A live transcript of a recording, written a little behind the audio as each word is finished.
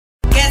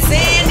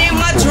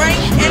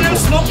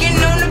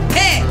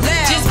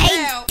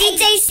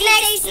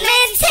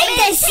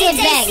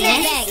shit back,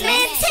 man.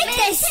 Take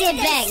that shit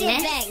back,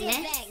 man.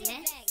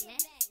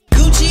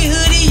 Gucci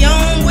hoodie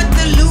on with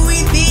the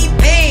Louis V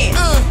pants.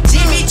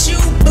 Jimmy Choo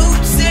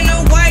boots and a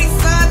white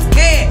socks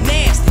cap.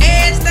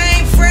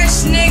 Everything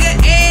fresh, nigga,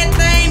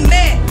 everything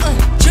matte.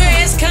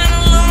 Dress kinda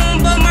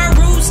long, but my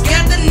roots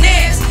got the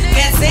naps.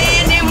 Got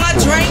sand in my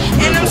drink,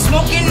 and I'm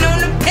smoking on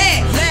the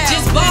pack.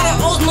 Just bought an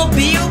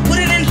Oldsmobile, put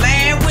it in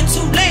line with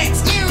 2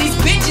 lakhs. These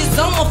bitches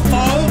on my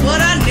phone,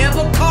 but I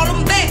never call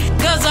them back.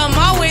 Cause I'm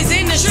always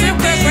in the strip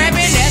club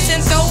grabbing ass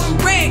and throwing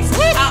racks.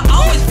 I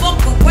always fuck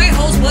with white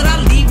hoes, but I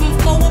leave them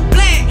for a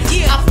black.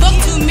 I fuck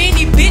too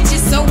many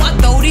bitches, so I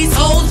throw these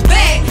hoes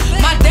back.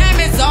 My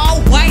diamonds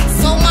all white,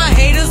 so my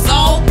haters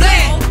all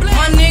black.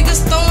 My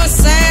niggas throwing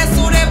signs,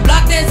 so that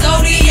block that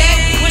Zodiac.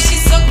 When she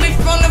suck me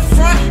from the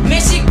front,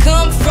 man, she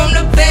come from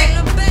the back.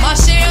 My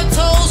shell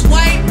toes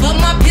white, but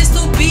my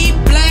pistol be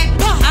black.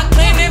 I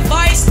claim that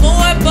Vice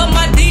Lord, but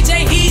my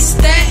DJ he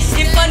stacked.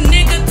 If a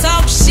nigga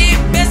talk shit,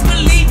 best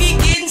believe he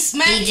getting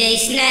smacked. DJ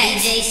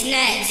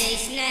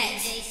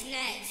Snaxx.